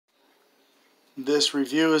This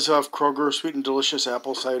review is of Kroger Sweet and Delicious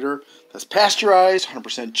Apple Cider. That's pasteurized,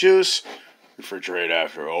 100% juice. Refrigerate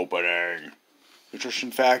after opening. Nutrition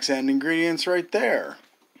facts and ingredients right there.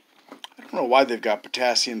 I don't know why they've got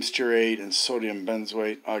potassium stearate and sodium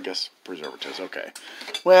benzoate. Oh, I guess preservatives. Okay.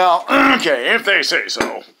 Well, okay, if they say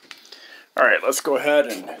so. All right, let's go ahead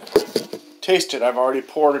and taste it. I've already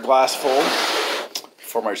poured a glass full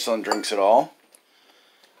before my son drinks it all.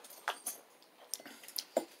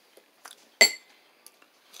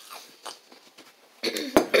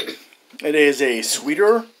 It is a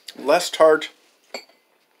sweeter, less tart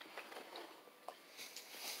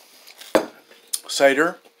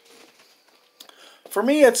cider. For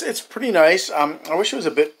me, it's pretty nice. I wish it was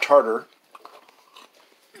a bit tartar,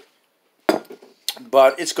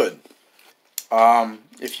 but it's good.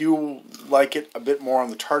 If you like it a bit more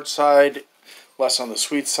on the tart side, less on the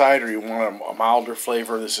sweet side, or you want a milder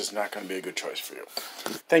flavor, this is not going to be a good choice for you.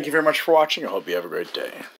 Thank you very much for watching. I hope you have a great day.